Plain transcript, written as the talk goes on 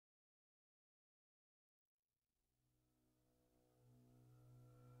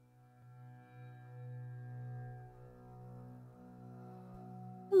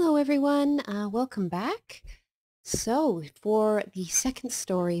Hello everyone, welcome back. So for the second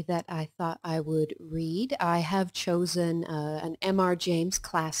story that I thought I would read, I have chosen an M.R. James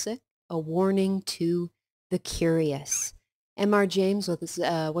classic, A Warning to the Curious. M.R. James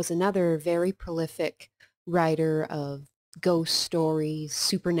was another very prolific writer of ghost stories,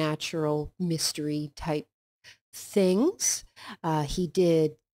 supernatural mystery type things. He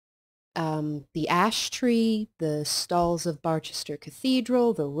did the Ash Tree, the Stalls of Barchester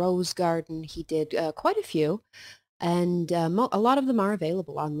Cathedral, the Rose Garden. He did quite a few, and a lot of them are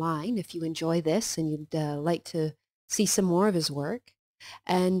available online if you enjoy this and you'd like to see some more of his work.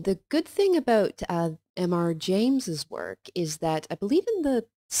 And the good thing about M.R. James's work is that I believe in the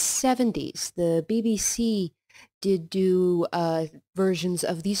 70s, the BBC did do versions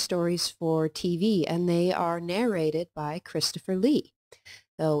of these stories for TV, and they are narrated by Christopher Lee.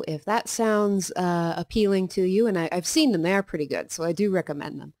 So if that sounds appealing to you, and I've seen them, they are pretty good, so I do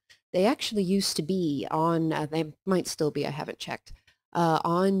recommend them. They actually used to be on, they might still be, I haven't checked,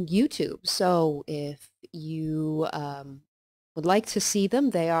 on YouTube. So if you would like to see them,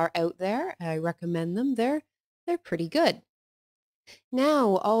 they are out there. I recommend them. They're pretty good.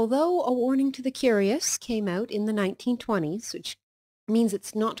 Now, although A Warning to the Curious came out in the 1920s, which means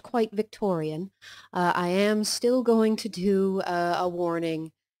it's not quite Victorian, I am still going to do a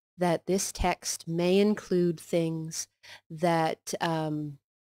warning that this text may include things that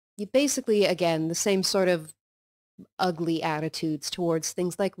you basically, again, the same sort of ugly attitudes towards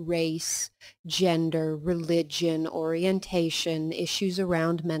things like race, gender, religion, orientation, issues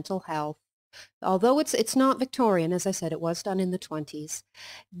around mental health. Although it's not Victorian, as I said, it was done in the 20s.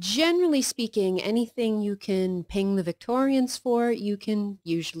 Generally speaking, anything you can ping the Victorians for, you can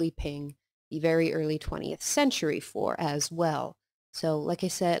usually ping the very early 20th century for as well. So like I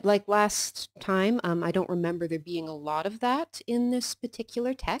said, like last time, I don't remember there being a lot of that in this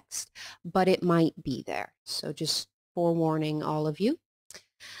particular text, but it might be there. So just forewarning all of you.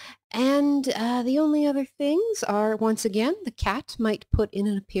 And the only other things are, once again, the cat might put in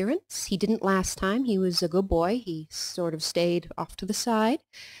an appearance. He didn't last time. He was a good boy. He sort of stayed off to the side,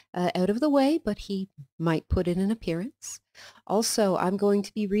 out of the way, but he might put in an appearance. Also, I'm going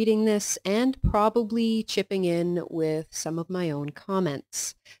to be reading this and probably chipping in with some of my own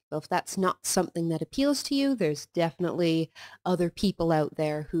comments. So if that's not something that appeals to you, there's definitely other people out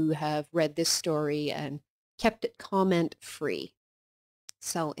there who have read this story and kept it comment-free.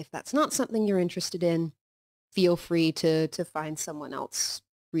 So if that's not something you're interested in, feel free to find someone else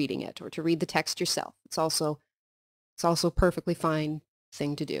reading it or to read the text yourself. It's also a perfectly fine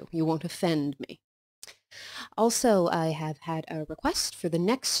thing to do. You won't offend me. Also, I have had a request for the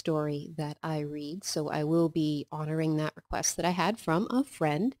next story that I read, so I will be honoring that request that I had from a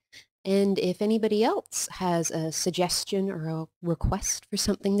friend. And if anybody else has a suggestion or a request for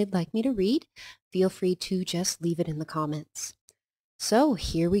something they'd like me to read, feel free to just leave it in the comments. So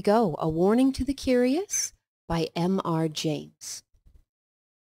here we go, A Warning to the Curious by M.R. James.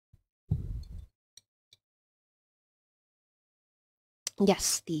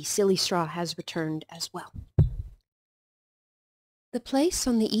 Yes, the silly straw has returned as well. The place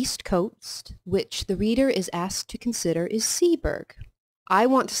on the east coast which the reader is asked to consider is Seaburg. I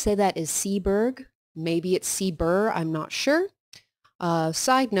want to say that is Seaburg. Maybe it's Seabur, I'm not sure.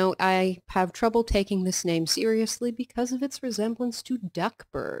 Side note, I have trouble taking this name seriously because of its resemblance to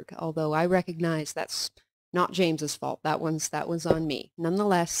Duckburg, although I recognize that's not James's fault. That was on me.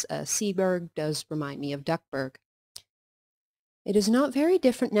 Nonetheless, Seaburg does remind me of Duckburg. It is not very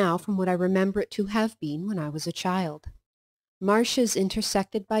different now from what I remember it to have been when I was a child. Marshes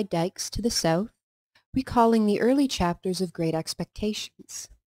intersected by dikes to the south, recalling the early chapters of Great Expectations.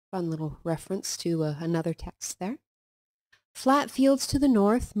 Fun little reference to another text there. Flat fields to the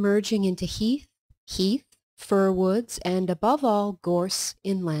north merging into heath, fir woods, and above all, gorse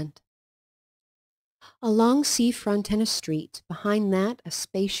inland. A long seafront and a street, behind that a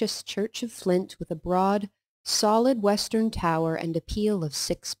spacious church of flint with a broad, solid western tower and a peal of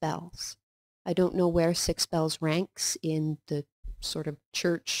 6 bells. I don't know where 6 bells ranks in the sort of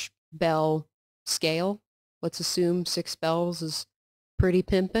church bell scale. Let's assume 6 bells is pretty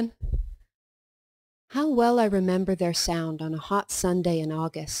pimpin'. How well I remember their sound on a hot Sunday in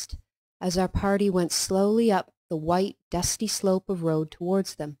August, as our party went slowly up the white, dusty slope of road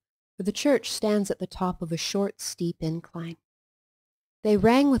towards them, for the church stands at the top of a short, steep incline. They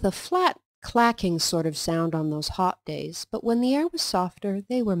rang with a flat, clacking sort of sound on those hot days, but when the air was softer,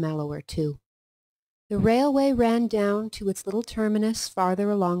 they were mellower too. The railway ran down to its little terminus farther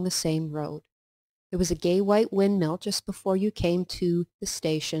along the same road. There was a gay white windmill just before you came to the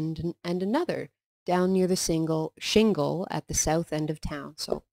station, and another down near the shingle at the south end of town.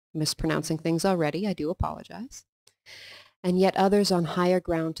 So Mispronouncing things already, I do apologize. And yet others on higher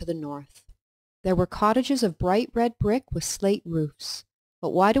ground to the north. There were cottages of bright red brick with slate roofs. But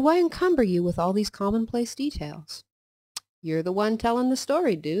why do I encumber you with all these commonplace details? You're the one telling the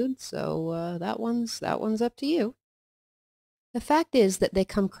story, dude, so that one's up to you. The fact is that they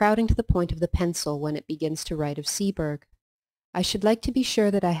come crowding to the point of the pencil when it begins to write of Seaburg. I should like to be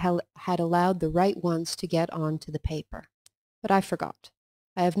sure that I had allowed the right ones to get on to the paper. But I forgot.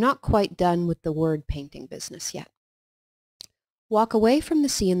 I have not quite done with the word painting business yet. Walk away from the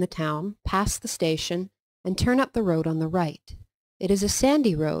sea in the town, past the station, and turn up the road on the right. It is a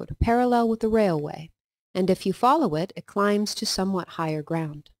sandy road, parallel with the railway, and if you follow it, it climbs to somewhat higher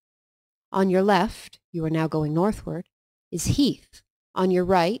ground. On your left, you are now going northward, is heath. On your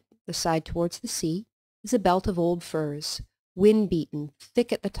right, the side towards the sea, is a belt of old firs, wind-beaten,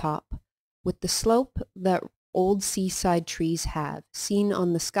 thick at the top, with the slope that old seaside trees have. Seen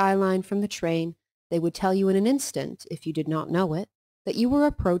on the skyline from the train, they would tell you in an instant, if you did not know it, that you were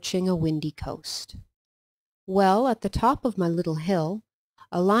approaching a windy coast. Well, at the top of my little hill,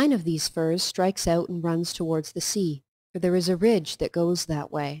 a line of these firs strikes out and runs towards the sea, for there is a ridge that goes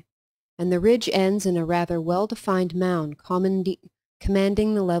that way, and the ridge ends in a rather well-defined mound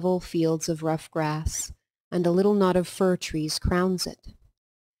commanding the level fields of rough grass, and a little knot of fir trees crowns it.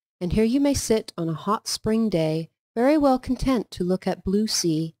 And here you may sit on a hot spring day, very well content to look at blue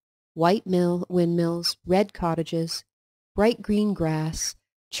sea, white windmills, red cottages, bright green grass,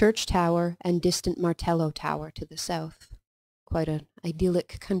 church tower, and distant Martello Tower to the south. Quite an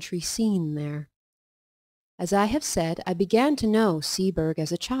idyllic country scene there. As I have said, I began to know Seaburg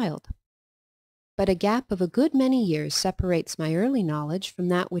as a child. But a gap of a good many years separates my early knowledge from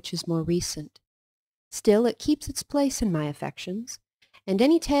that which is more recent. Still, it keeps its place in my affections, and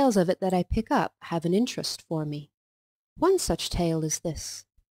any tales of it that I pick up have an interest for me. One such tale is this.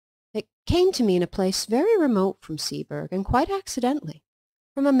 It came to me in a place very remote from Seaburg, and quite accidentally,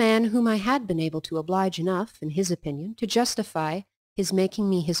 from a man whom I had been able to oblige enough, in his opinion, to justify his making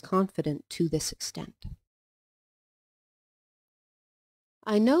me his confidant to this extent.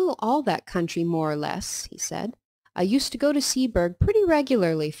 I know all that country more or less, he said. I used to go to Seaburg pretty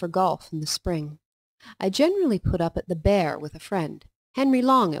regularly for golf in the spring. I generally put up at the Bear with a friend. Henry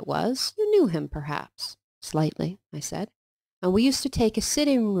Long it was. You knew him, perhaps. Slightly, I said. And we used to take a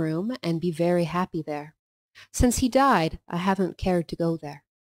sitting room and be very happy there. Since he died, I haven't cared to go there.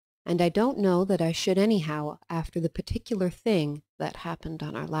 And I don't know that I should anyhow after the particular thing that happened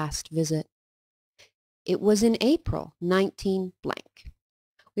on our last visit. It was in April, 19 blank.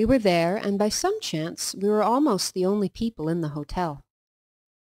 We were there, and by some chance we were almost the only people in the hotel.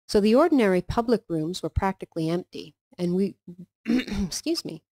 So the ordinary public rooms were practically empty, and we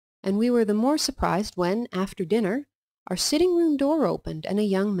and we were the more surprised when, after dinner, our sitting room door opened and a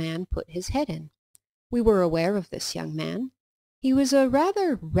young man put his head in. We were aware of this young man. He was a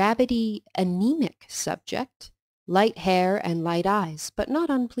rather rabbity, anemic subject, light hair and light eyes, but not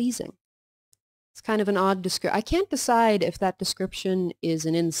unpleasing. It's kind of an odd description. I can't decide if that description is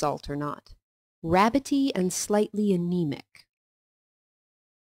an insult or not. Rabbity and slightly anemic.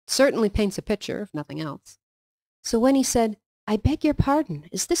 Certainly paints a picture, if nothing else. So when he said, "I beg your pardon,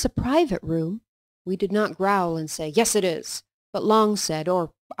 is this a private room?" we did not growl and say, "Yes, it is," but Long said,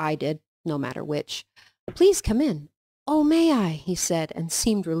 or I did, no matter which, "Please come in." "Oh, may I?" he said, and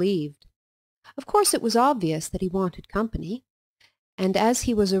seemed relieved. Of course it was obvious that he wanted company, and as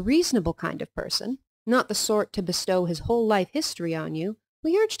he was a reasonable kind of person, not the sort to bestow his whole life history on you,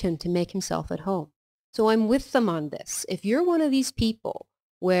 we urged him to make himself at home. So I'm with them on this. If you're one of these people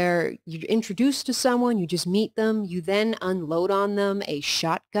where you're introduced to someone, you just meet them, you then unload on them a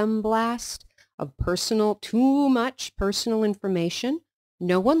shotgun blast of too much personal information,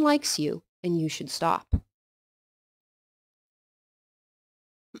 no one likes you, and you should stop.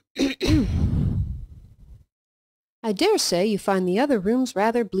 "I dare say you find the other rooms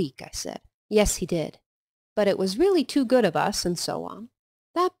rather bleak," I said. Yes, he did. But it was really too good of us, and so on.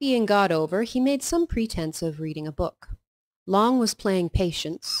 That being got over, he made some pretense of reading a book. Long was playing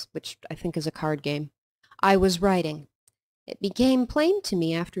Patience, which I think is a card game. I was writing. It became plain to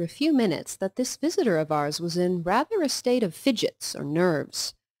me after a few minutes that this visitor of ours was in rather a state of fidgets or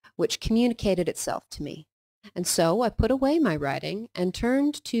nerves, which communicated itself to me. And so I put away my writing and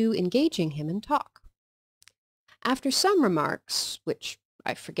turned to engaging him in talk. After some remarks, which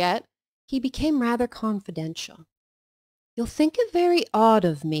I forget, he became rather confidential. "You'll think it very odd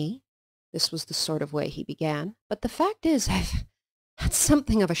of me," this was the sort of way he began, "but the fact is I've had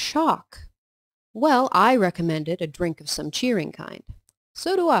something of a shock." Well, I recommended a drink of some cheering kind.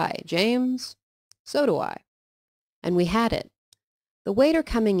 "So do I, James. So do I." And we had it. The waiter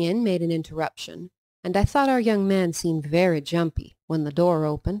coming in made an interruption, and I thought our young man seemed very jumpy when the door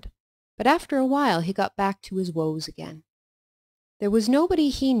opened, but after a while he got back to his woes again. There was nobody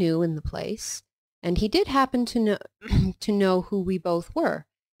he knew in the place, and he did happen to know, to know who we both were.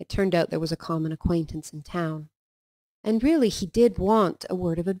 It turned out there was a common acquaintance in town. And really he did want a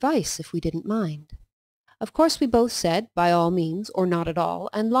word of advice if we didn't mind. Of course we both said, by all means, or not at all,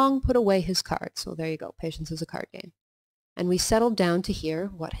 and Long put away his card. So there you go, patience is a card game. And we settled down to hear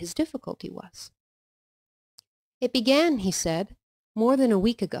what his difficulty was. It began, he said, more than a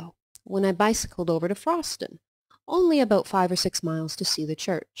week ago, when I bicycled over to Froston, only about 5 or 6 miles to see the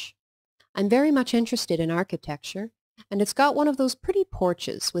church. I'm very much interested in architecture, and it's got one of those pretty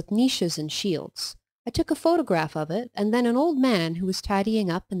porches with niches and shields. I took a photograph of it, and then an old man who was tidying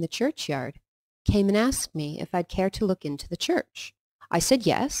up in the churchyard came and asked me if I'd care to look into the church. I said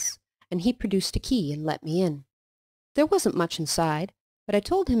yes, and he produced a key and let me in. There wasn't much inside, but I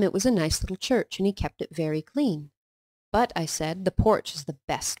told him it was a nice little church, and he kept it very clean. But, I said, the porch is the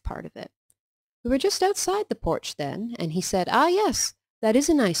best part of it. We were just outside the porch then, and he said, "Ah, yes, that is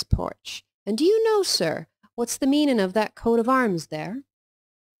a nice porch. And do you know, sir, what's the meaning of that coat of arms there?"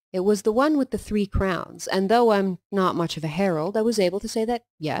 It was the one with the 3 crowns, and though I'm not much of a herald, I was able to say that,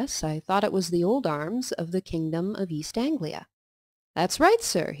 yes, I thought it was the old arms of the kingdom of East Anglia. "That's right,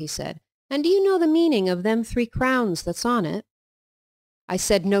 sir," he said. "And do you know the meaning of them 3 crowns that's on it?" I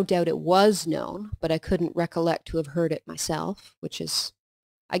said no doubt it was known, but I couldn't recollect to have heard it myself, which is,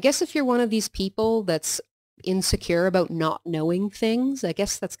 I guess if you're one of these people that's insecure about not knowing things, I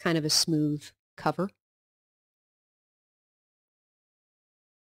guess that's kind of a smooth cover.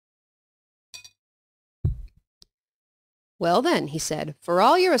 "Well then," he said, "for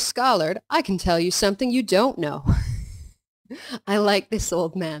all you're a scholard, I can tell you something you don't know." I like this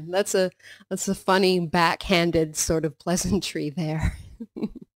old man. That's a funny backhanded sort of pleasantry there.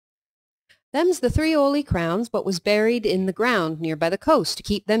 "Them's the 3 holy crowns what was buried in the ground near by the coast to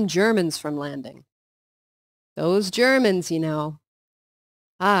keep them Germans from landing." "Those Germans, you know."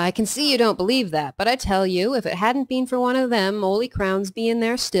 "Ah, I can see you don't believe that, but I tell you, if it hadn't been for one of them holy crowns being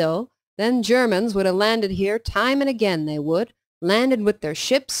there still, them Germans would have landed here time and again, they would, landed with their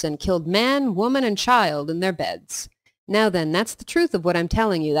ships and killed man, woman, and child in their beds. Now then, that's the truth of what I'm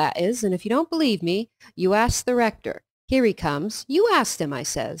telling you, that is, and if you don't believe me, you ask the rector. Here he comes. You asked him, I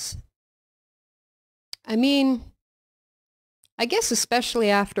says. I mean, I guess especially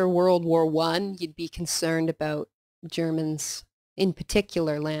after World War I, you'd be concerned about Germans in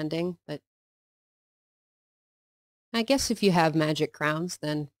particular landing, but I guess if you have magic crowns,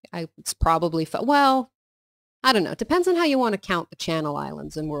 then it's probably, well, I don't know. It depends on how you want to count the Channel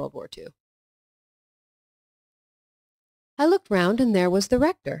Islands in World War II. I looked round, and there was the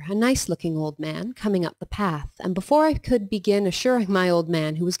rector, a nice-looking old man, coming up the path, and before I could begin assuring my old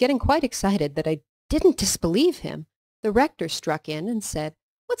man, who was getting quite excited, that I didn't disbelieve him, the rector struck in and said,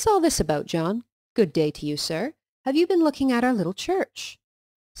 "What's all this about, John? Good day to you, sir. Have you been looking at our little church?"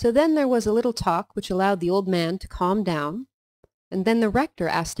 So then there was a little talk which allowed the old man to calm down, and then the rector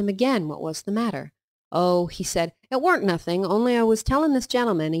asked him again what was the matter. "Oh," he said, "it weren't nothing, only I was telling this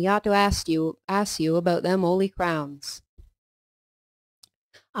gentleman he ought to ask you about them holy crowns."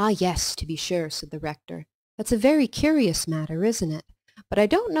 "Ah, yes, to be sure," said the rector. "That's a very curious matter, isn't it? But I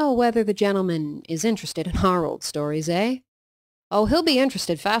don't know whether the gentleman is interested in our old stories, eh?" "Oh, he'll be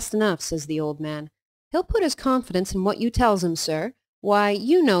interested fast enough," says the old man. "He'll put his confidence in what you tells him, sir. Why,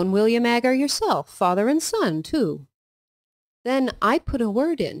 you known William Agar yourself, father and son, too." Then I put a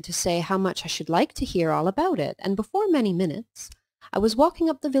word in to say how much I should like to hear all about it, and before many minutes I was walking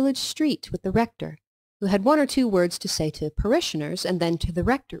up the village street with the rector, who had 1 or 2 words to say to parishioners, and then to the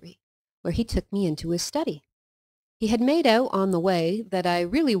rectory, where he took me into his study. He had made out on the way that I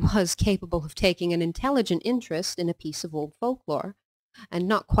really was capable of taking an intelligent interest in a piece of old folklore, and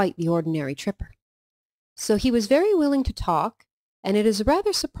not quite the ordinary tripper. So he was very willing to talk, and it is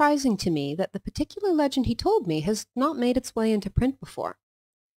rather surprising to me that the particular legend he told me has not made its way into print before.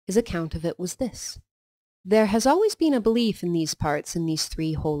 His account of it was this. There has always been a belief in these parts in these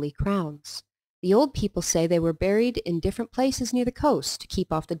 3 holy crowns. The old people say they were buried in different places near the coast to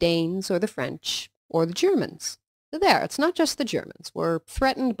keep off the Danes or the French or the Germans. There, it's not just the Germans. We're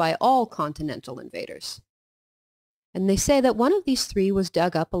threatened by all continental invaders. And they say that one of these 3 was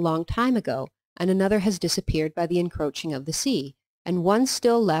dug up a long time ago, and another has disappeared by the encroaching of the sea, and one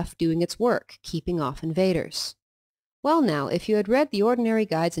still left doing its work, keeping off invaders. Well now, if you had read the ordinary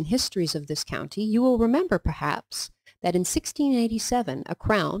guides and histories of this county, you will remember, perhaps, that in 1687 a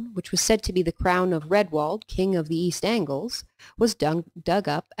crown, which was said to be the crown of Redwald, king of the East Angles, was dug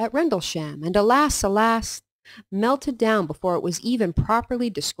up at Rendlesham, and alas, alas, melted down before it was even properly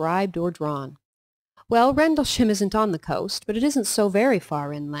described or drawn. Well, Rendlesham isn't on the coast, but it isn't so very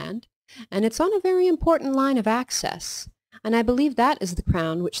far inland, and it's on a very important line of access, and I believe that is the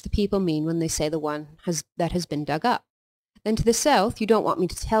crown which the people mean when they say the one that has been dug up. Then to the south, you don't want me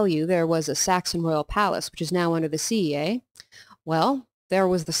to tell you there was a Saxon royal palace which is now under the sea, eh? Well, there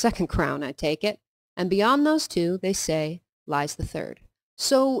was the second crown, I take it, and beyond those two, they say, lies the third.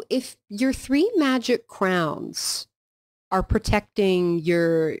 So if your three magic crowns are protecting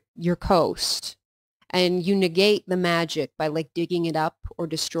your coast, and you negate the magic by like digging it up or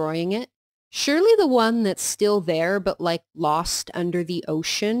destroying it, surely the one that's still there but like lost under the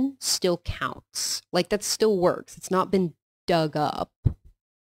ocean still counts. Like that still works. It's not been dug up.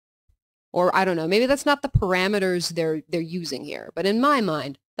 Or I don't know, maybe that's not the parameters they're using here, but in my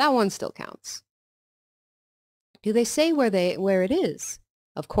mind, that one still counts. Do they say where it is?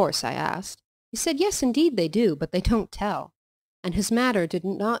 Of course, I asked. He said, yes, indeed they do, but they don't tell. And his manner did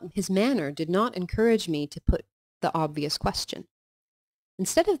not encourage me to put the obvious question.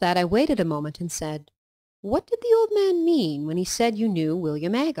 Instead of that, I waited a moment and said, what did the old man mean when he said you knew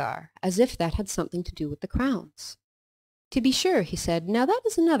William Agar, as if that had something to do with the crowns? To be sure, he said, now that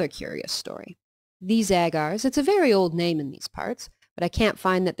is another curious story. These Agars, it's a very old name in these parts, but I can't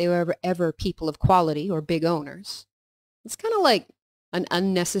find that they were ever people of quality or big owners. It's kind of like an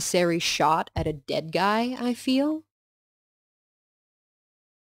unnecessary shot at a dead guy, I feel.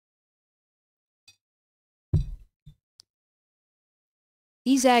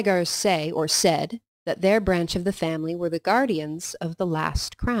 These Agars say, or said, that their branch of the family were the guardians of the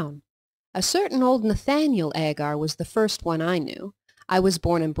last crown. A certain old Nathaniel Agar was the first one I knew. I was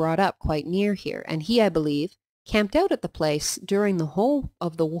born and brought up quite near here, and he, I believe, camped out at the place during the whole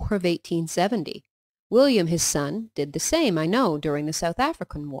of the War of 1870. William, his son, did the same, I know, during the South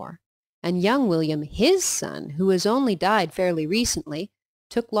African War. And young William, his son, who has only died fairly recently,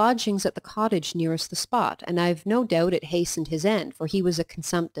 took lodgings at the cottage nearest the spot, and I've no doubt it hastened his end, for he was a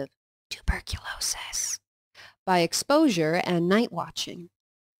consumptive tuberculosis by exposure and night watching.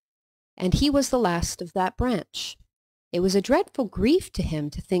 And he was the last of that branch. It was a dreadful grief to him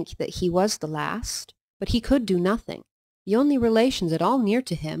to think that he was the last, but he could do nothing. The only relations at all near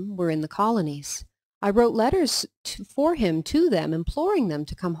to him were in the colonies. I wrote letters for him to them, imploring them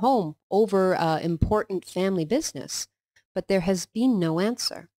to come home over important family business, but there has been no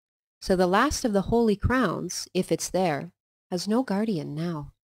answer. So the last of the Holy Crowns, if it's there, has no guardian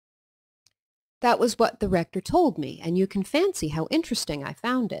now. That was what the rector told me, and you can fancy how interesting I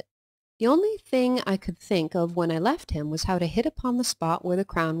found it. The only thing I could think of when I left him was how to hit upon the spot where the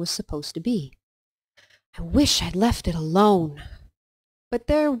crown was supposed to be. I wish I'd left it alone. But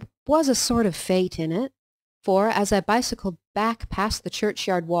there was a sort of fate in it, for as I bicycled back past the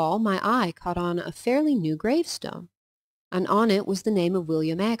churchyard wall, my eye caught on a fairly new gravestone, and on it was the name of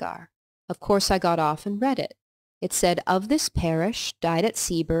William Agar. Of course I got off and read it. It said, of this parish, died at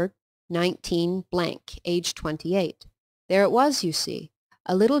Seaburg, 19 blank, age 28. There it was, you see.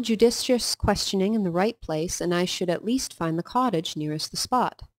 A little judicious questioning in the right place, and I should at least find the cottage nearest the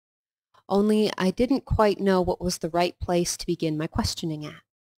spot. Only I didn't quite know what was the right place to begin my questioning at.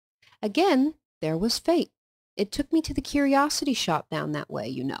 Again, there was fate. It took me to the curiosity shop down that way,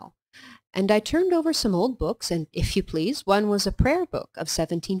 you know. And I turned over some old books, and, if you please, one was a prayer book of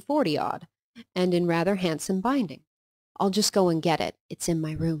 1740-odd, and in rather handsome binding. I'll just go and get it. It's in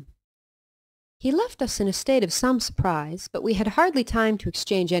my room. He left us in a state of some surprise, but we had hardly time to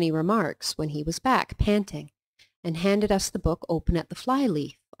exchange any remarks when he was back, panting, and handed us the book open at the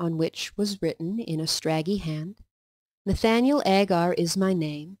fly-leaf, on which was written in a straggy hand, Nathaniel Agar is my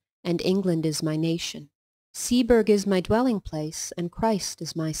name, and England is my nation. Seaburg is my dwelling place, and Christ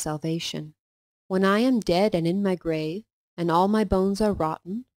is my salvation. When I am dead and in my grave, and all my bones are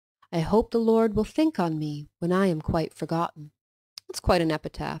rotten, I hope the Lord will think on me when I am quite forgotten. That's quite an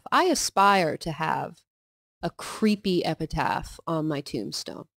epitaph. I aspire to have a creepy epitaph on my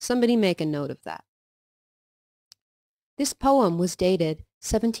tombstone. Somebody make a note of that. This poem was dated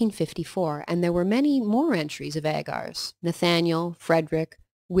 1754, and there were many more entries of Agars, Nathaniel, Frederick,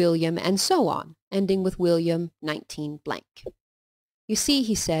 William, and so on, ending with William 19 blank. You see,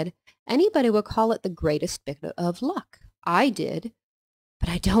 he said, anybody would call it the greatest bit of luck. I did, but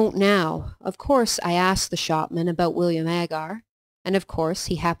I don't now. Of course, I asked the shopman about William Agar, and of course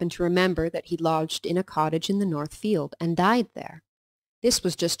he happened to remember that he lodged in a cottage in the North Field and died there. This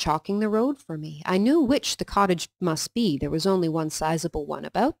was just chalking the road for me. I knew which the cottage must be. There was only one sizable one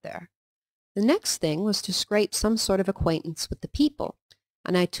about there. The next thing was to scrape some sort of acquaintance with the people,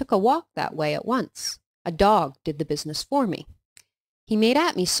 and I took a walk that way at once. A dog did the business for me. He made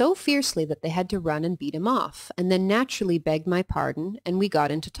at me so fiercely that they had to run and beat him off, and then naturally begged my pardon, and we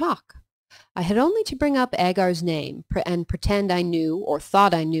got into talk. I had only to bring up Agar's name and pretend I knew or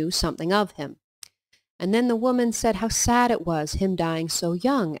thought I knew something of him. And then the woman said how sad it was, him dying so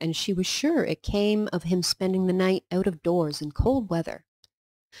young, and she was sure it came of him spending the night out of doors in cold weather.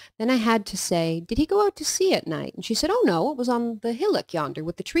 Then I had to say, did he go out to sea at night? And she said, oh no, it was on the hillock yonder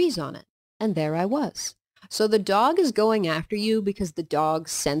with the trees on it. And there I was. So the dog is going after you because the dog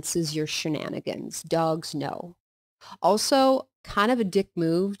senses your shenanigans. Dogs know. Also, kind of a dick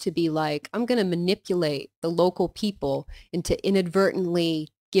move to be like, I'm going to manipulate the local people into inadvertently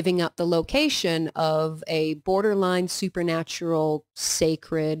giving up the location of a borderline supernatural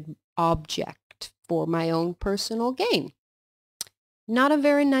sacred object for my own personal gain. Not a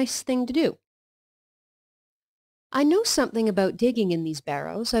very nice thing to do. I know something about digging in these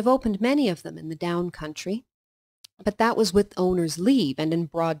barrows. I've opened many of them in the down country, but that was with owner's leave and in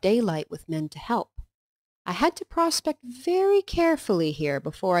broad daylight with men to help. I had to prospect very carefully here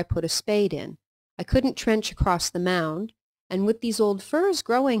before I put a spade in. I couldn't trench across the mound, and with these old firs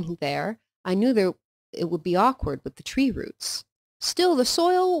growing there, I knew it would be awkward with the tree roots. Still, the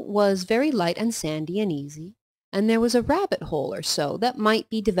soil was very light and sandy and easy, and there was a rabbit hole or so that might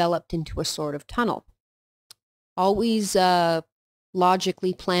be developed into a sort of tunnel. Always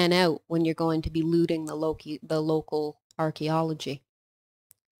logically plan out when you're going to be looting the local archaeology.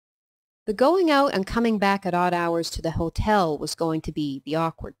 The going out and coming back at odd hours to the hotel was going to be the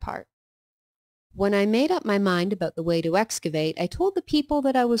awkward part. When I made up my mind about the way to excavate, I told the people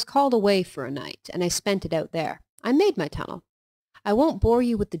that I was called away for a night, and I spent it out there. I made my tunnel. I won't bore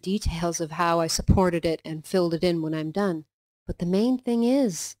you with the details of how I supported it and filled it in when I'm done, but the main thing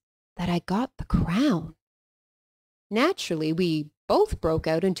is that I got the crown. Naturally, we both broke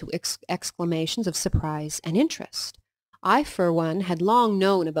out into exclamations of surprise and interest. I, for one, had long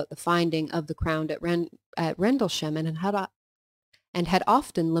known about the finding of the crown at Rendlesham and had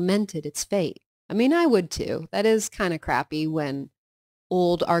often lamented its fate. I mean, I would too. That is kind of crappy when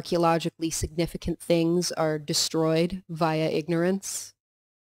old archaeologically significant things are destroyed via ignorance.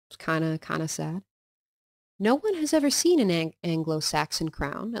 It's kind of sad. No one has ever seen an Anglo-Saxon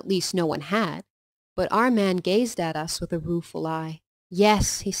crown, at least no one had, but our man gazed at us with a rueful eye.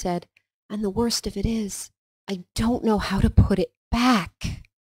 Yes, he said, and the worst of it is, I don't know how to put it back.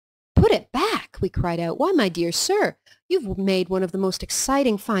 Put it back, we cried out. Why, my dear sir, you've made one of the most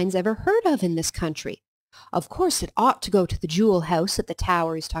exciting finds ever heard of in this country. Of course, it ought to go to the jewel house at the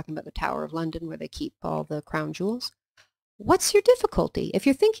Tower. He's talking about the Tower of London where they keep all the crown jewels. What's your difficulty? If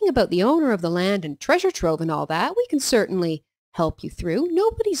you're thinking about the owner of the land and treasure trove and all that, we can certainly help you through.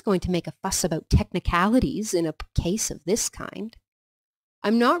 Nobody's going to make a fuss about technicalities in a case of this kind.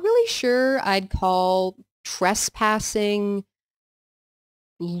 I'm not really sure I'd call trespassing,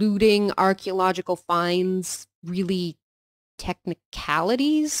 looting archaeological finds really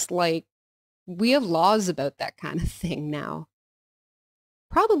technicalities. Like, we have laws about that kind of thing now.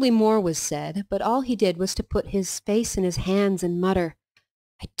 Probably more was said, but all he did was to put his face in his hands and mutter,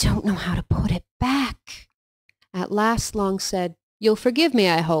 I don't know how to put it back. At last Long said, you'll forgive me,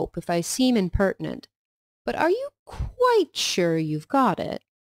 I hope, if I seem impertinent, but are you quite sure you've got it?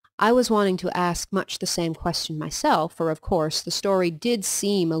 I was wanting to ask much the same question myself, for of course the story did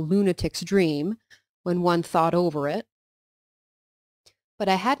seem a lunatic's dream when one thought over it. But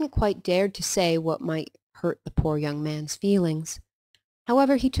I hadn't quite dared to say what might hurt the poor young man's feelings.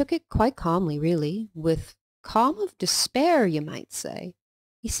 However, he took it quite calmly, really, with calm of despair, you might say.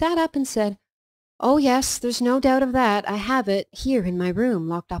 He sat up and said, oh yes, there's no doubt of that. I have it here in my room,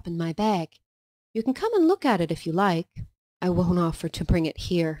 locked up in my bag. You can come and look at it if you like. I won't offer to bring it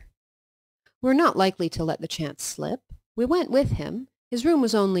here. We're not likely to let the chance slip. We went with him. His room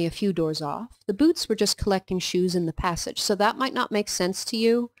was only a few doors off. The boots were just collecting shoes in the passage, so that might not make sense to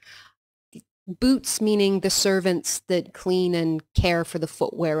you. Boots meaning the servants that clean and care for the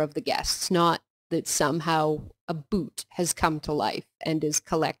footwear of the guests, not that somehow a boot has come to life and is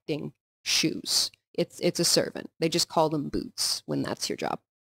collecting shoes. It's a servant. They just call them boots when that's your job.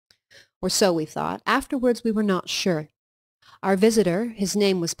 Or so we thought. Afterwards we were not sure. Our visitor, his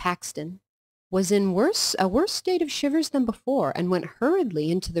name was Paxton, was in a worse state of shivers than before, and went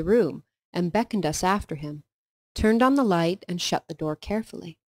hurriedly into the room and beckoned us after him, turned on the light and shut the door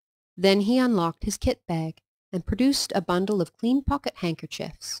carefully. Then he unlocked his kit bag and produced a bundle of clean pocket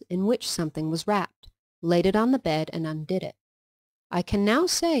handkerchiefs in which something was wrapped, laid it on the bed and undid it. I can now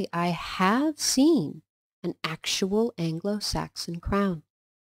say I have seen an actual Anglo-Saxon crown.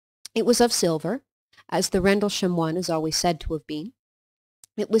 It was of silver, as the Rendlesham one is always said to have been.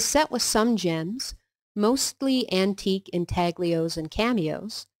 It was set with some gems, mostly antique intaglios and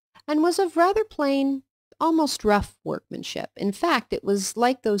cameos, and was of rather plain, almost rough workmanship. In fact, it was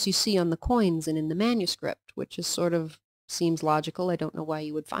like those you see on the coins and in the manuscript, which is sort of seems logical. I don't know why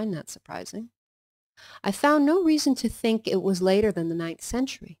you would find that surprising. I found no reason to think it was later than the 9th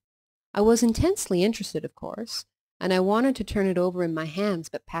century. I was intensely interested, of course, and I wanted to turn it over in my hands,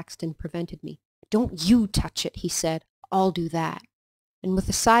 but Paxton prevented me. "Don't you touch it," he said. "I'll do that." And with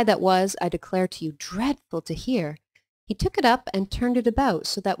a sigh that was, I declare to you, dreadful to hear, he took it up and turned it about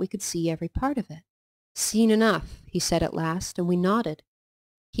so that we could see every part of it. "Seen enough," he said at last, and we nodded.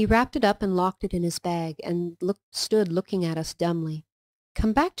 He wrapped it up and locked it in his bag, and stood looking at us dumbly.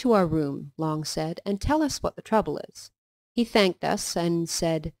 "Come back to our room," Long said, "and tell us what the trouble is." He thanked us and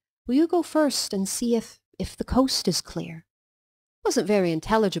said, "Will you go first and see if the coast is clear?" It wasn't very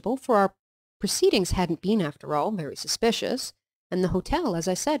intelligible, for our proceedings hadn't been, after all, very suspicious, and the hotel, as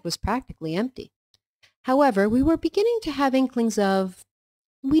I said, was practically empty. However, we were beginning to have inklings of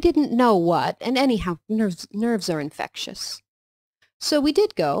we didn't know what, and anyhow, nerves are infectious. So we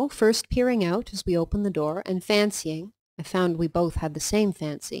did go, first peering out as we opened the door, and fancying, I found we both had the same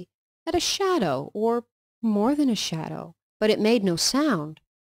fancy, that a shadow, or more than a shadow, but it made no sound,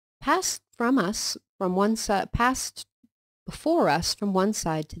 passed before us from one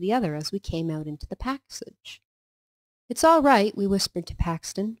side to the other as we came out into the passage. "It's all right," we whispered to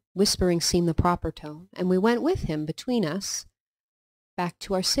Paxton. Whispering seemed the proper tone, and we went with him between us back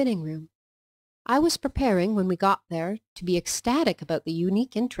to our sitting room. I was preparing, when we got there, to be ecstatic about the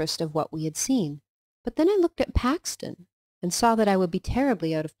unique interest of what we had seen, but then I looked at Paxton and saw that I would be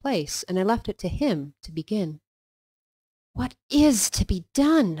terribly out of place, and I left it to him to begin. "What is to be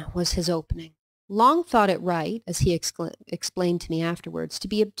done?" was his opening. Long thought it right, as he explained to me afterwards, to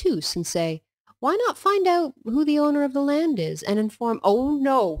be obtuse and say, "Why not find out who the owner of the land is and inform—" "Oh,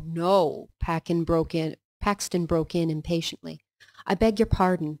 no, no," Paxton broke in impatiently. "I beg your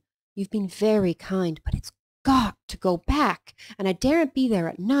pardon. You've been very kind, but it's got to go back, and I daren't be there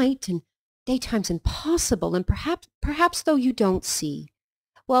at night, and daytime's impossible, and perhaps though you don't see.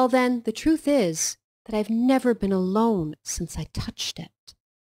 Well then, the truth is that I've never been alone since I touched it."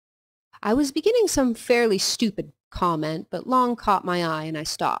 I was beginning some fairly stupid comment, but Long caught my eye, and I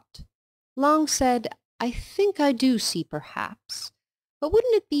stopped. Long said, "I think I do see, perhaps, but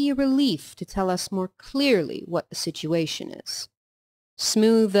wouldn't it be a relief to tell us more clearly what the situation is?"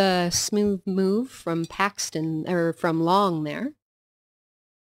 Smooth move from Paxton, or from Long there.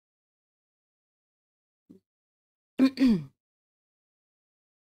 Then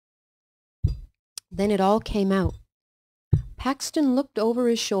it all came out. Paxton looked over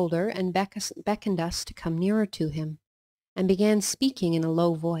his shoulder and beckoned us to come nearer to him, and began speaking in a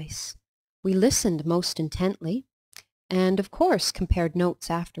low voice. We listened most intently, and of course compared notes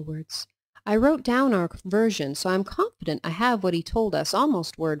afterwards. I wrote down our version, so I'm confident I have what he told us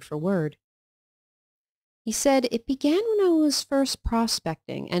almost word for word. He said, "It began when I was first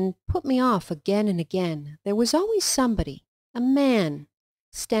prospecting, and put me off again and again. There was always somebody, a man,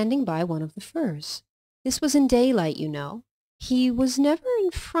 standing by one of the firs. This was in daylight, you know. He was never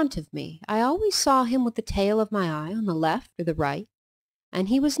in front of me. I always saw him with the tail of my eye on the left or the right, and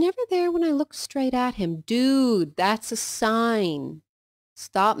he was never there when I looked straight at him. Dude, that's a sign.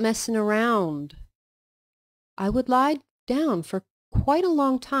 Stop messing around." I would lie down for quite a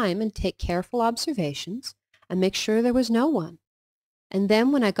long time and take careful observations and make sure there was no one. And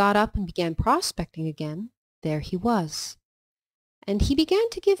then when I got up and began prospecting again, there he was. And he began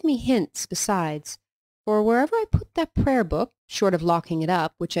to give me hints besides, for wherever I put that prayer book, short of locking it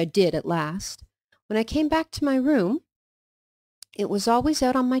up, which I did at last, when I came back to my room, it was always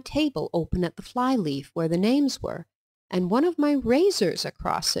out on my table, open at the fly-leaf where the names were, and one of my razors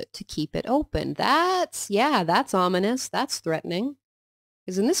across it to keep it open. That's ominous. That's threatening.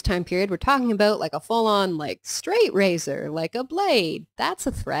 Because in this time period, we're talking about like a full-on, like, straight razor, like a blade. That's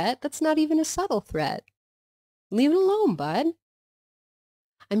a threat. That's not even a subtle threat. Leave it alone, bud.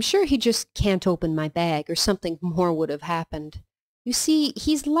 I'm sure he just can't open my bag, or something more would have happened. You see,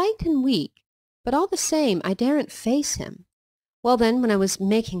 he's light and weak, but all the same, I daren't face him. Well then, when I was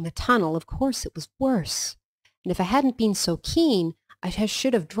making the tunnel, of course it was worse. And if I hadn't been so keen, I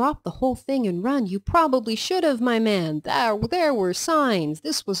should have dropped the whole thing and run. You probably should have, my man. There were signs.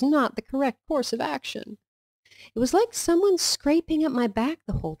 This was not the correct course of action. It was like someone scraping at my back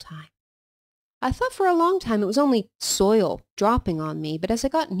the whole time. I thought for a long time it was only soil dropping on me, but as I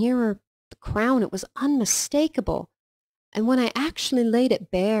got nearer the crown, it was unmistakable. And when I actually laid it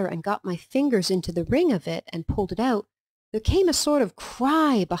bare and got my fingers into the ring of it and pulled it out, there came a sort of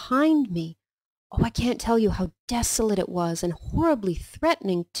cry behind me. Oh, I can't tell you how desolate it was, and horribly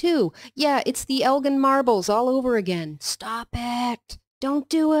threatening, too. Yeah, it's the Elgin marbles all over again. Stop it! Don't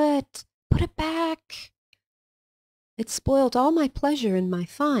do it! Put it back! It spoilt all my pleasure in my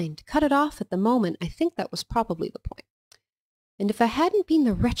find. Cut it off at the moment. I think that was probably the point. And if I hadn't been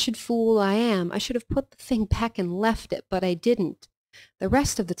the wretched fool I am, I should have put the thing back and left it, but I didn't. The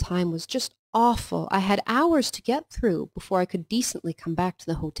rest of the time was just awful. I had hours to get through before I could decently come back to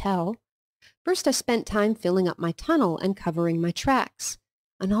the hotel. First I spent time filling up my tunnel and covering my tracks.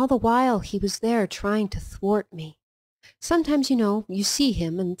 And all the while he was there trying to thwart me. Sometimes, you see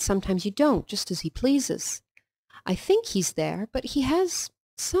him, and sometimes you don't, just as he pleases. I think he's there, but he has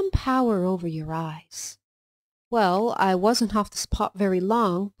some power over your eyes. Well, I wasn't off the spot very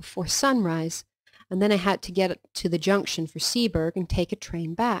long before sunrise, and then I had to get to the junction for Seaburg and take a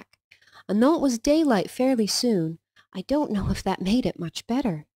train back. And though it was daylight fairly soon, I don't know if that made it much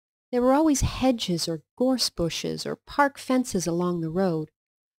better. There were always hedges or gorse bushes or park fences along the road,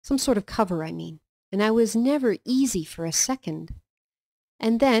 some sort of cover, I mean, and I was never easy for a second.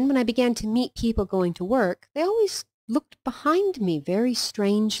 And then, when I began to meet people going to work, they always looked behind me very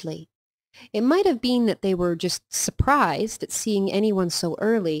strangely. It might have been that they were just surprised at seeing anyone so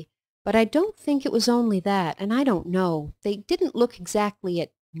early, but I don't think it was only that, and I don't know. They didn't look exactly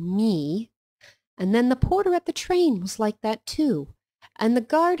at me. And then the porter at the train was like that too. And the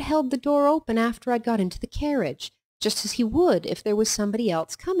guard held the door open after I'd got into the carriage, just as he would if there was somebody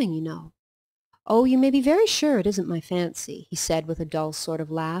else coming. Oh, you may be very sure it isn't my fancy, he said with a dull sort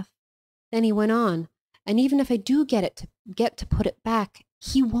of laugh. Then he went on, and even if I do get to put it back,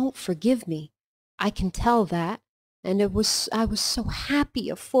 he won't forgive me. I can tell that, and I was so happy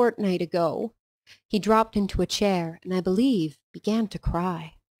a fortnight ago. He dropped into a chair, and I believe began to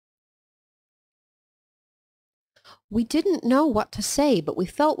cry. We didn't know what to say, but we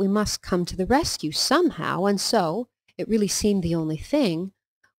felt we must come to the rescue somehow, and so, it really seemed the only thing,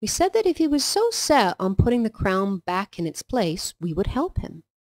 we said that if he was so set on putting the crown back in its place, we would help him.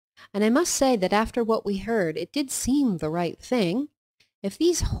 And I must say that after what we heard, it did seem the right thing. If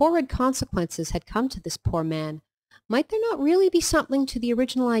these horrid consequences had come to this poor man, might there not really be something to the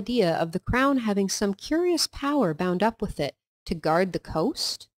original idea of the crown having some curious power bound up with it to guard the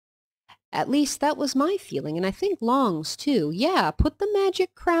coast? At least that was my feeling, and I think Long's too. Yeah, put the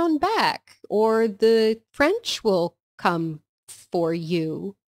magic crown back, or the French will come for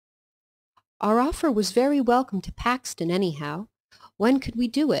you. Our offer was very welcome to Paxton anyhow. When could we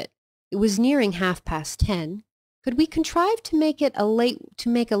do it? It was nearing 10:30. Could we contrive to make a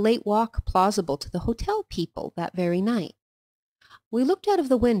late walk plausible to the hotel people that very night? We looked out of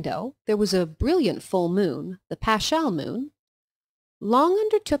the window. There was a brilliant full moon, the Paschal moon. Long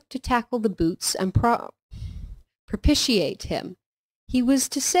undertook to tackle the boots and propitiate him. He was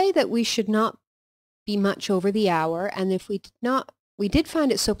to say that we should not be much over the hour, and if we did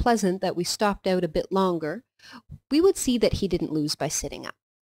find it so pleasant that we stopped out a bit longer, we would see that he didn't lose by sitting up.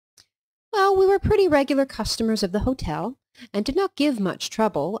 Well, we were pretty regular customers of the hotel, and did not give much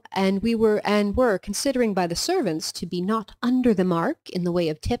trouble, and were considering by the servants to be not under the mark in the way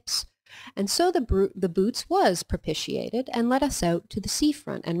of tips, and so the boots was propitiated and let us out to the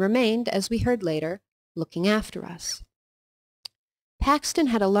seafront, and remained, as we heard later, looking after us. Paxton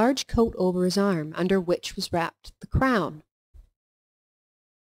had a large coat over his arm, under which was wrapped the crown.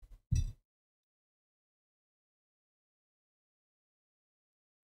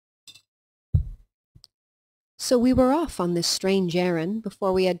 So we were off on this strange errand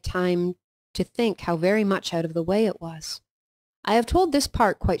before we had time to think how very much out of the way it was. I have told this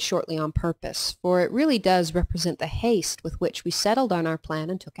part quite shortly on purpose, for it really does represent the haste with which we settled on our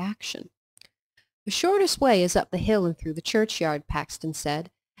plan and took action. The shortest way is up the hill and through the churchyard, Paxton said,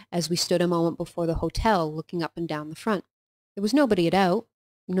 as we stood a moment before the hotel looking up and down the front. There was nobody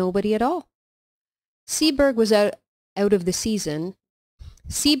nobody at all. Seaburg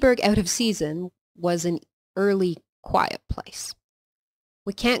out of season was an early, quiet place.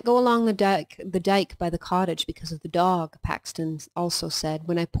 We can't go along the dike by the cottage because of the dog, Paxton also said,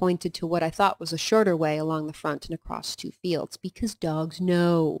 when I pointed to what I thought was a shorter way along the front and across 2 fields, because dogs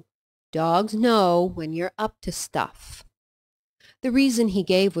know. Dogs know when you're up to stuff. The reason he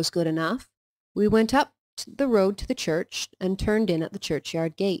gave was good enough. We went up the road to the church and turned in at the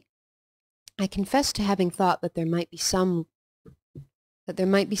churchyard gate. I confess to having thought that there might be some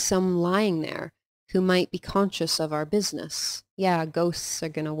lying there who might be conscious of our business. Yeah, ghosts are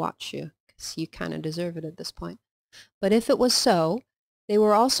going to watch you, because you kind of deserve it at this point. But if it was so, they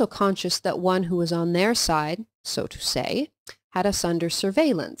were also conscious that one who was on their side, so to say, had us under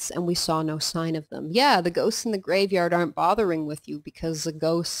surveillance, and we saw no sign of them. Yeah, the ghosts in the graveyard aren't bothering with you because the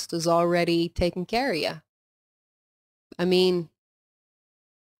ghost is already taking care of you. I mean,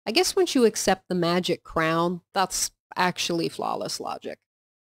 I guess once you accept the magic crown, that's actually flawless logic.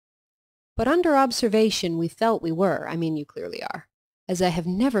 But under observation, we felt we were. I mean, you clearly are, as I have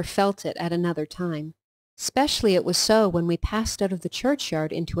never felt it at another time. Especially it was so when we passed out of the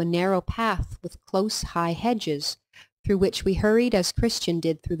churchyard into a narrow path with close, high hedges, through which we hurried as Christian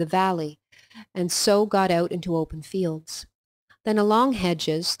did through the valley, and so got out into open fields. Then along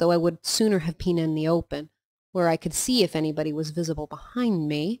hedges, though I would sooner have been in the open, where I could see if anybody was visible behind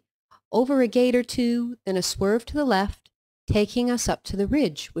me, over a gate or two, then a swerve to the left, taking us up to the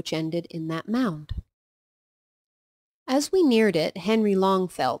ridge which ended in that mound. As we neared it, Henry Long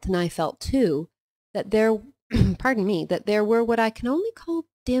felt, and I felt too, that there, that there were what I can only call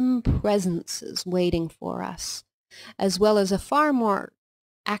dim presences waiting for us, as well as a far more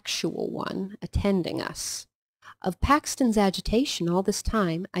actual one attending us. Of Paxton's agitation all this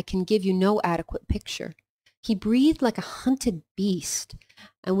time, I can give you no adequate picture. He breathed like a hunted beast,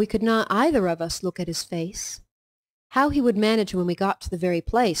 and we could not either of us look at his face. How he would manage when we got to the very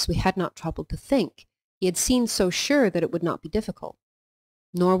place we had not troubled to think. He had seemed so sure that it would not be difficult.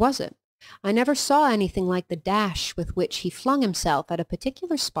 Nor was it. I never saw anything like the dash with which he flung himself at a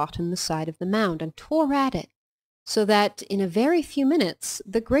particular spot in the side of the mound and tore at it, so that in a very few minutes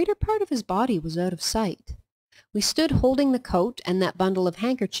the greater part of his body was out of sight. We stood holding the coat and that bundle of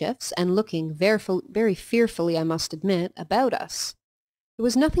handkerchiefs and looking very fearfully, I must admit, about us. There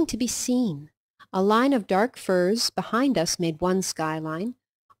was nothing to be seen. A line of dark firs behind us made one skyline,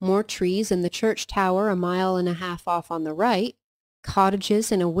 more trees and the church tower a mile and a half off on the right,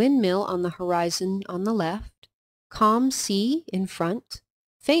 cottages and a windmill on the horizon on the left, calm sea in front,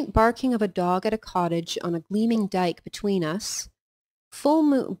 faint barking of a dog at a cottage on a gleaming dike between us, full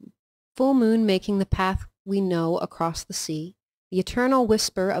moon making the path we know across the sea, the eternal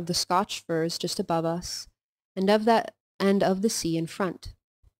whisper of the Scotch firs just above us, and of the sea in front.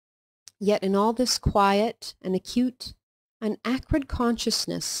 Yet in all this quiet and acute, an acrid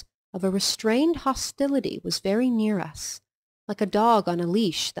consciousness of a restrained hostility was very near us, like a dog on a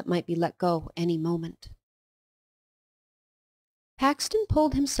leash that might be let go any moment. Paxton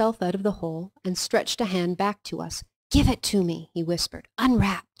pulled himself out of the hole and stretched a hand back to us. "Give it to me," he whispered,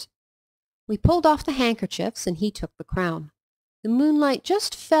 "unwrapped." We pulled off the handkerchiefs, and he took the crown. The moonlight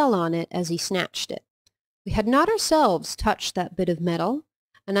just fell on it as he snatched it. We had not ourselves touched that bit of metal,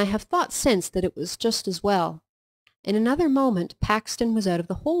 and I have thought since that it was just as well. In another moment Paxton was out of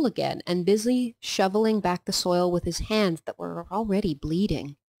the hole again, and busy shoveling back the soil with his hands that were already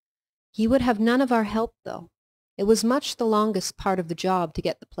bleeding. He would have none of our help, though. It was much the longest part of the job to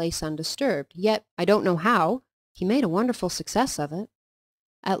get the place undisturbed, yet, I don't know how, he made a wonderful success of it.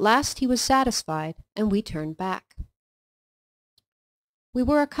 At last he was satisfied, and we turned back. We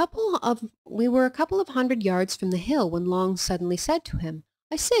were a couple of 100 yards from the hill when Long suddenly said to him,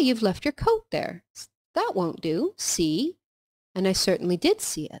 "I say, you've left your coat there. That won't do. See?" And I certainly did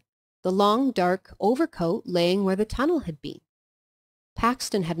see it, the long, dark overcoat laying where the tunnel had been.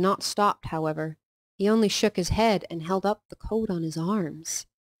 Paxton had not stopped, however. He only shook his head and held up the coat on his arms.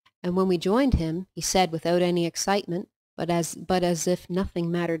 And when we joined him, he said without any excitement, but as if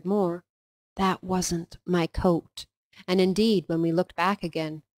nothing mattered more, "That wasn't my coat." And indeed, when we looked back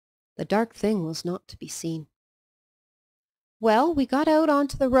again, the dark thing was not to be seen. Well, we got out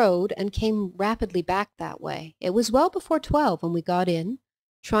onto the road and came rapidly back that way. It was well before 12 when we got in,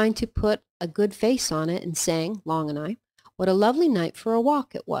 trying to put a good face on it and saying, Long and I, what a lovely night for a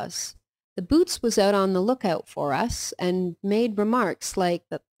walk it was. The Boots was out on the lookout for us and made remarks like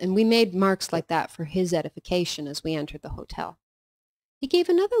that, and we made remarks like that for his edification as we entered the hotel. He gave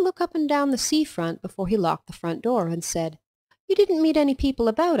another look up and down the seafront before he locked the front door and said, "You didn't meet any people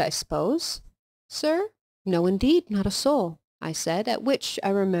about, I suppose?" "Sir? No, indeed, not a soul," I said, at which I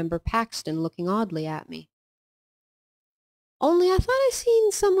remember Paxton looking oddly at me. "Only I thought I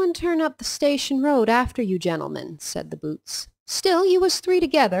seen someone turn up the station road after you gentlemen," said the Boots. "Still, you was three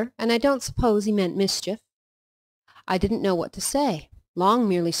together, and I don't suppose he meant mischief." I didn't know what to say. Long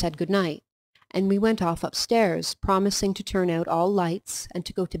merely said good night, and we went off upstairs, promising to turn out all lights and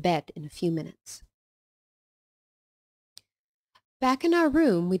to go to bed in a few minutes. Back in our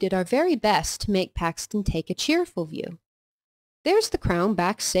room, we did our very best to make Paxton take a cheerful view. "There's the crown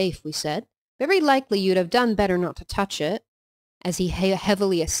back safe," we said. "Very likely you'd have done better not to touch it," as he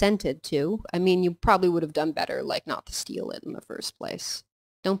heavily assented to. I mean, you probably would have done better, like, not to steal it in the first place.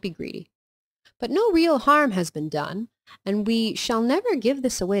 Don't be greedy. "But no real harm has been done, and we shall never give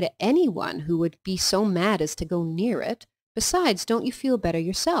this away to anyone who would be so mad as to go near it, Besides, don't you feel better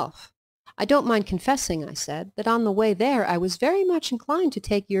yourself? I don't mind confessing, I said, that on the way there I was very much inclined to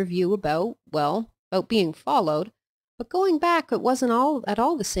take your view about, well, about being followed, but going back it wasn't at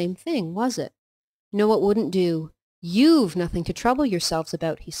all the same thing, was it? No, it wouldn't do. You've nothing to trouble yourselves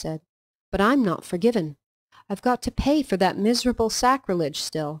about, he said. But I'm not forgiven. I've got to pay for that miserable sacrilege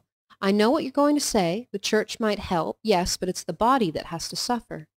still. I know what you're going to say. The church might help, yes, but it's the body that has to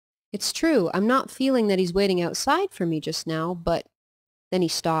suffer. It's true, I'm not feeling that he's waiting outside for me just now, but... Then he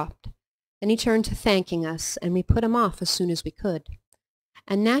stopped. Then he turned to thanking us, and we put him off as soon as we could.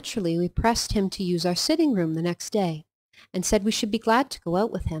 And naturally we pressed him to use our sitting room the next day, and said we should be glad to go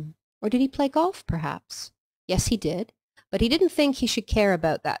out with him. Or did he play golf, perhaps? Yes, he did, but he didn't think he should care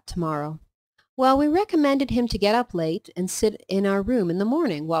about that tomorrow. Well, we recommended him to get up late and sit in our room in the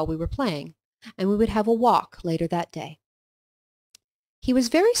morning while we were playing, and we would have a walk later that day. He was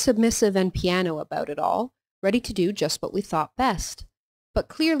very submissive and piano about it all, ready to do just what we thought best, but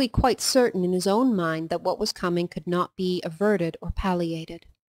clearly quite certain in his own mind that what was coming could not be averted or palliated.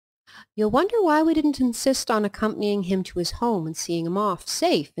 You'll wonder why we didn't insist on accompanying him to his home and seeing him off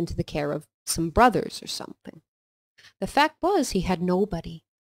safe into the care of some brothers or something. The fact was he had nobody.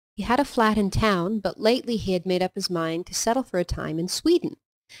 He had a flat in town, but lately he had made up his mind to settle for a time in Sweden,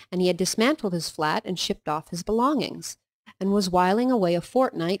 and he had dismantled his flat and shipped off his belongings, and was whiling away a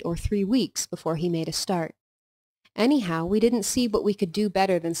fortnight or 3 weeks before he made a start. Anyhow, we didn't see what we could do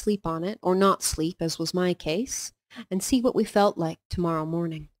better than sleep on it, or not sleep, as was my case, and see what we felt like tomorrow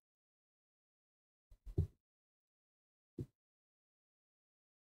morning.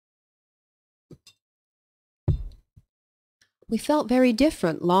 We felt very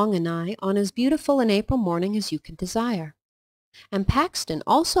different, Long and I, on as beautiful an April morning as you could desire. And Paxton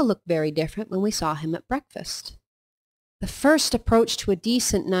also looked very different when we saw him at breakfast. The first approach to a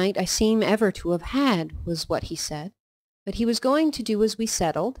decent night I seem ever to have had, was what he said, but he was going to do as we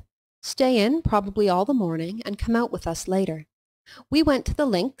settled, stay in probably all the morning, and come out with us later. We went to the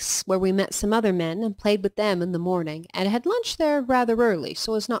links, where we met some other men and played with them in the morning, and had lunch there rather early,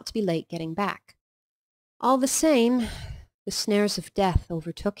 so as not to be late getting back. All the same, the snares of death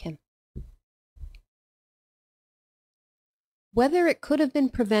overtook him. Whether it could have been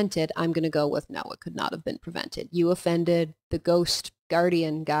prevented, I'm going to go with no, it could not have been prevented. You offended the ghost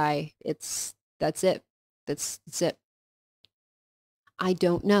guardian guy. That's it. That's it. I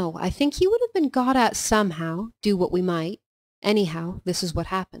don't know. I think he would have been got at somehow, do what we might. Anyhow, this is what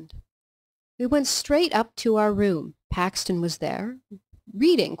happened. We went straight up to our room. Paxton was there,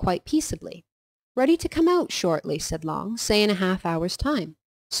 reading quite peaceably. Ready to come out shortly, said Long, say in a half-hour's time.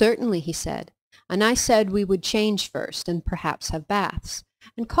 Certainly, he said, and I said we would change first and perhaps have baths,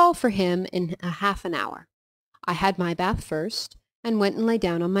 and call for him in a half an hour. I had my bath first, and went and lay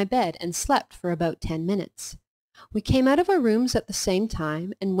down on my bed and slept for about 10 minutes. We came out of our rooms at the same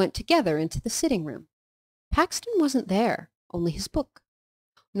time and went together into the sitting room. Paxton wasn't there, only his book.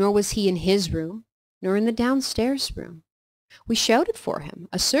 Nor was he in his room, nor in the downstairs room. We shouted for him.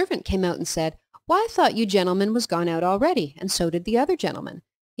 A servant came out and said, "Why, I thought you gentlemen was gone out already, and so did the other gentleman.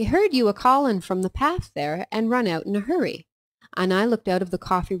 He heard you a-calling from the path there, and run out in a hurry. And I looked out of the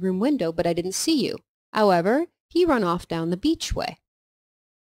coffee-room window, but I didn't see you. However, he run off down the beach way."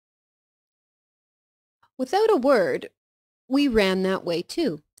 Without a word, we ran that way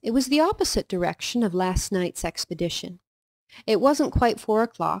too. It was the opposite direction of last night's expedition. It wasn't quite 4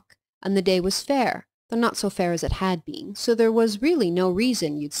 o'clock, and the day was fair, though not so fair as it had been, so there was really no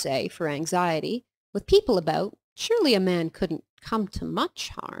reason, you'd say, for anxiety. With people about, surely a man couldn't come to much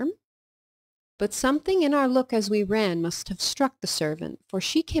harm. But something in our look as we ran must have struck the servant, for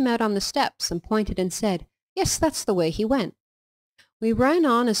she came out on the steps and pointed and said, "Yes, that's the way he went." We ran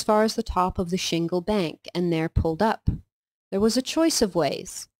on as far as the top of the shingle bank, and there pulled up. There was a choice of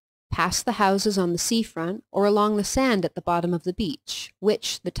ways, past the houses on the seafront, or along the sand at the bottom of the beach,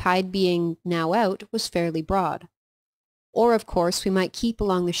 which, the tide being now out, was fairly broad. Or, of course, we might keep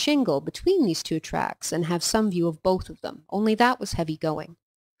along the shingle between these two tracks and have some view of both of them, only that was heavy going.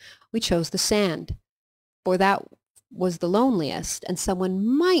 We chose the sand, for that was the loneliest, and someone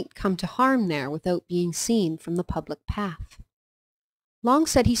might come to harm there without being seen from the public path. Long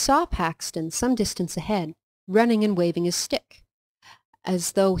said he saw Paxton some distance ahead, running and waving his stick,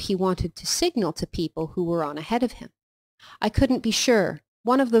 as though he wanted to signal to people who were on ahead of him. I couldn't be sure.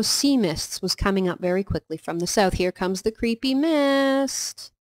 One of those sea mists was coming up very quickly from the south. Here comes the creepy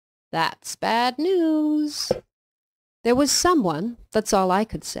mist. That's bad news. There was someone, that's all I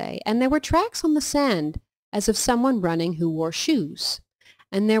could say, and there were tracks on the sand, as of someone running who wore shoes.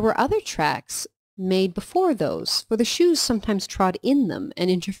 And there were other tracks made before those, for the shoes sometimes trod in them and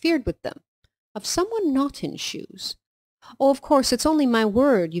interfered with them, of someone not in shoes. Oh, of course, it's only my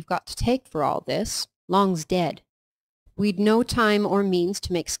word you've got to take for all this. Long's dead. We'd no time or means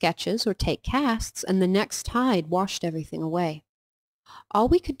to make sketches or take casts, and the next tide washed everything away. All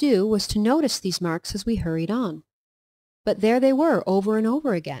we could do was to notice these marks as we hurried on. But there they were over and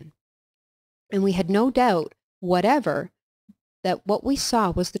over again. And we had no doubt whatever that what we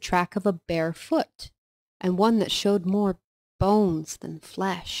saw was the track of a bare foot, and one that showed more bones than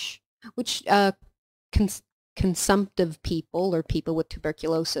flesh, which consumptive people or people with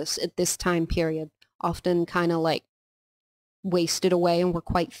tuberculosis at this time period often kind of like wasted away and were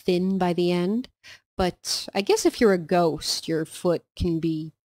quite thin by the end. But I guess if you're a ghost, your foot can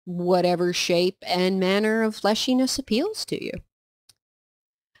be whatever shape and manner of fleshiness appeals to you.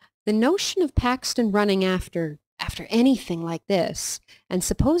 The notion of Paxton running after anything like this, and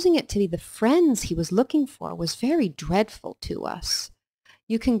supposing it to be the friends he was looking for, was very dreadful to us.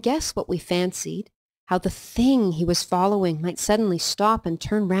 You can guess what we fancied, how the thing he was following might suddenly stop and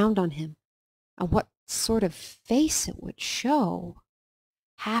turn round on him, and what sort of face it would show,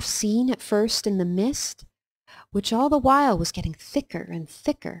 half seen at first in the mist, which all the while was getting thicker and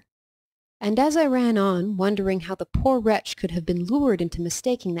thicker. And as I ran on, wondering how the poor wretch could have been lured into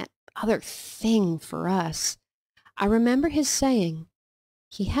mistaking that other thing for us, I remember his saying,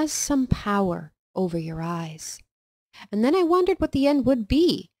 "He has some power over your eyes." And then I wondered what the end would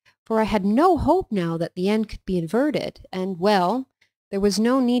be, for I had no hope now that the end could be averted, and, well, there was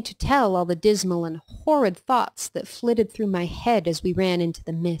no need to tell all the dismal and horrid thoughts that flitted through my head as we ran into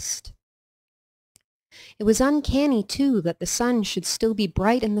the mist. It was uncanny, too, that the sun should still be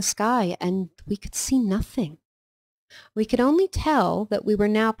bright in the sky, and we could see nothing. We could only tell that we were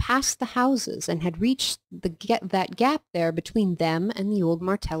now past the houses and had reached that gap there between them and the old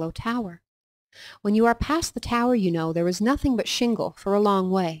Martello Tower. When you are past the tower, you know, there is nothing but shingle for a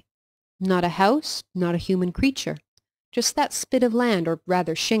long way. Not a house, not a human creature. Just that spit of land, or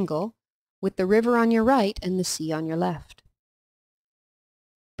rather shingle, with the river on your right and the sea on your left.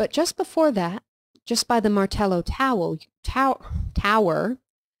 But just before that, just by the Martello Tower,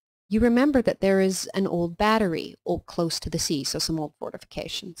 you remember that there is an old battery close to the sea, so some old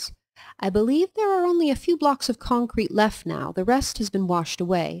fortifications. I believe there are only a few blocks of concrete left now. The rest has been washed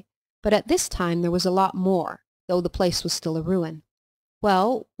away. But at this time there was a lot more, though the place was still a ruin.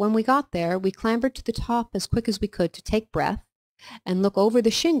 Well, when we got there, we clambered to the top as quick as we could to take breath and look over the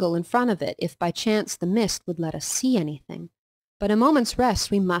shingle in front of it if by chance the mist would let us see anything. But a moment's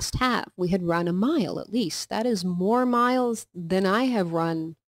rest we must have. We had run a mile at least. That is more miles than I have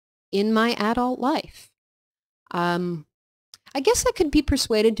run in my adult life. I guess I could be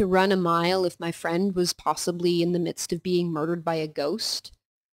persuaded to run a mile if my friend was possibly in the midst of being murdered by a ghost.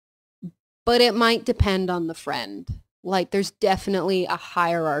 But it might depend on the friend. Like, there's definitely a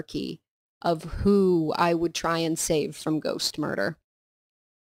hierarchy of who I would try and save from ghost murder.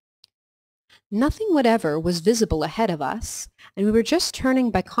 Nothing whatever was visible ahead of us, and we were just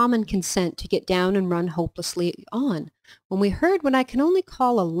turning by common consent to get down and run hopelessly on, when we heard what I can only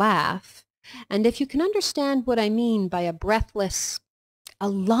call a laugh, and if you can understand what I mean by a breathless, a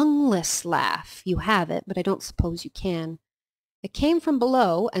lungless laugh, you have it, but I don't suppose you can. It came from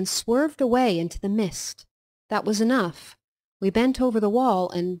below and swerved away into the mist. That was enough. We bent over the wall,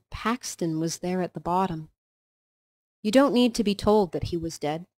 and Paxton was there at the bottom. You don't need to be told that he was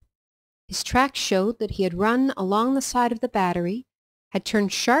dead. His tracks showed that he had run along the side of the battery, had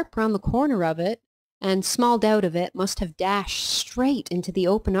turned sharp round the corner of it, and, small doubt of it, must have dashed straight into the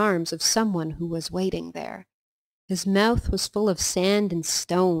open arms of someone who was waiting there. His mouth was full of sand and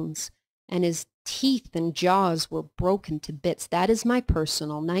stones, and his teeth and jaws were broken to bits. That is my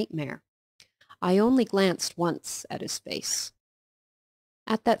personal nightmare. I only glanced once at his face.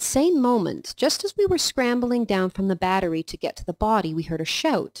 At that same moment, just as we were scrambling down from the battery to get to the body, we heard a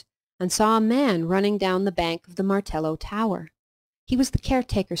shout, and saw a man running down the bank of the Martello Tower. He was the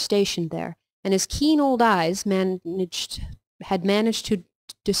caretaker stationed there, and his keen old eyes had managed to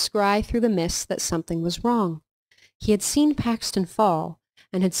descry through the mist that something was wrong. He had seen Paxton fall,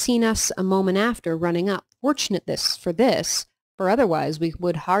 and had seen us a moment after running up. Fortunate for otherwise we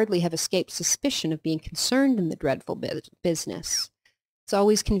would hardly have escaped suspicion of being concerned in the dreadful business. It's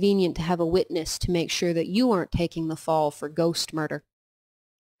always convenient to have a witness to make sure that you aren't taking the fall for ghost murder.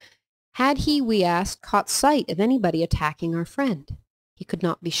 Had he, we asked, caught sight of anybody attacking our friend? He could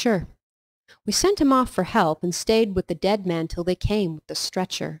not be sure. We sent him off for help and stayed with the dead man till they came with the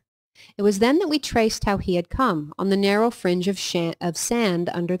stretcher. It was then that we traced how he had come, on the narrow fringe of sand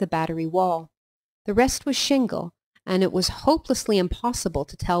under the battery wall. The rest was shingle, and it was hopelessly impossible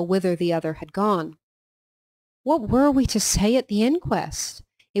to tell whither the other had gone. What were we to say at the inquest?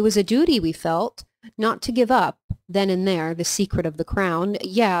 It was a duty, we felt, Not to give up then and there the secret of the crown.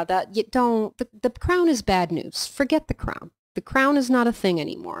 Yeah, that you don't, the crown is bad news. Forget the crown. The crown is not a thing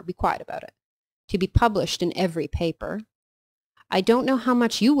anymore. Be quiet about it. To be published in every paper. I don't know how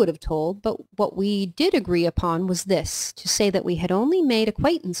much you would have told, but what we did agree upon was this, to say that we had only made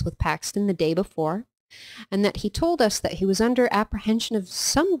acquaintance with Paxton the day before, and that he told us that he was under apprehension of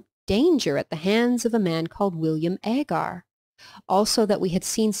some danger at the hands of a man called William Agar. Also that we had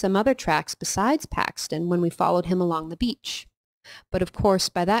seen some other tracks besides Paxton when we followed him along the beach. But of course,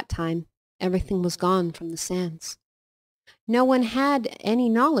 by that time, everything was gone from the sands. No one had any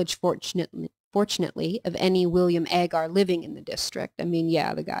knowledge, fortunately, of any William Agar living in the district. I mean,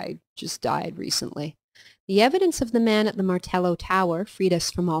 yeah, the guy just died recently. The evidence of the man at the Martello Tower freed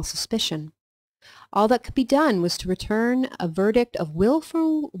us from all suspicion. All that could be done was to return a verdict of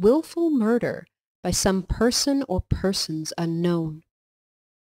willful murder by some person or persons unknown.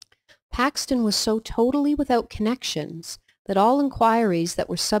 Paxton was so totally without connections that all inquiries that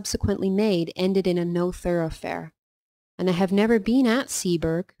were subsequently made ended in a no thoroughfare, and I have never been at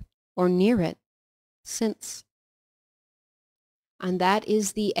Seaburg or near it since. And that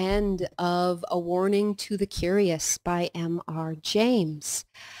is the end of A Warning to the Curious by M.R. James.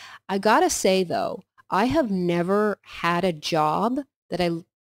 I gotta say though, I have never had a job that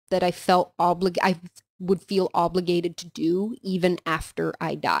I felt I would feel obligated to do even after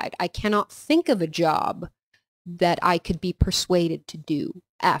I died. I cannot think of a job that I could be persuaded to do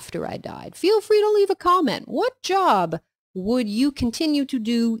after I died. Feel free to leave a comment. What job would you continue to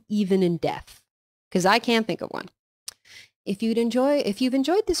do even in death? Because I can't think of one. If you've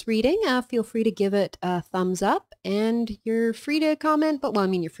enjoyed this reading, feel free to give it a thumbs up, and you're free to comment, but well, I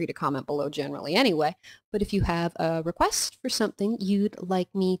mean, you're free to comment below generally anyway, but if you have a request for something you'd like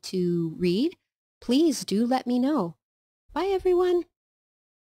me to read, please do let me know. Bye, everyone.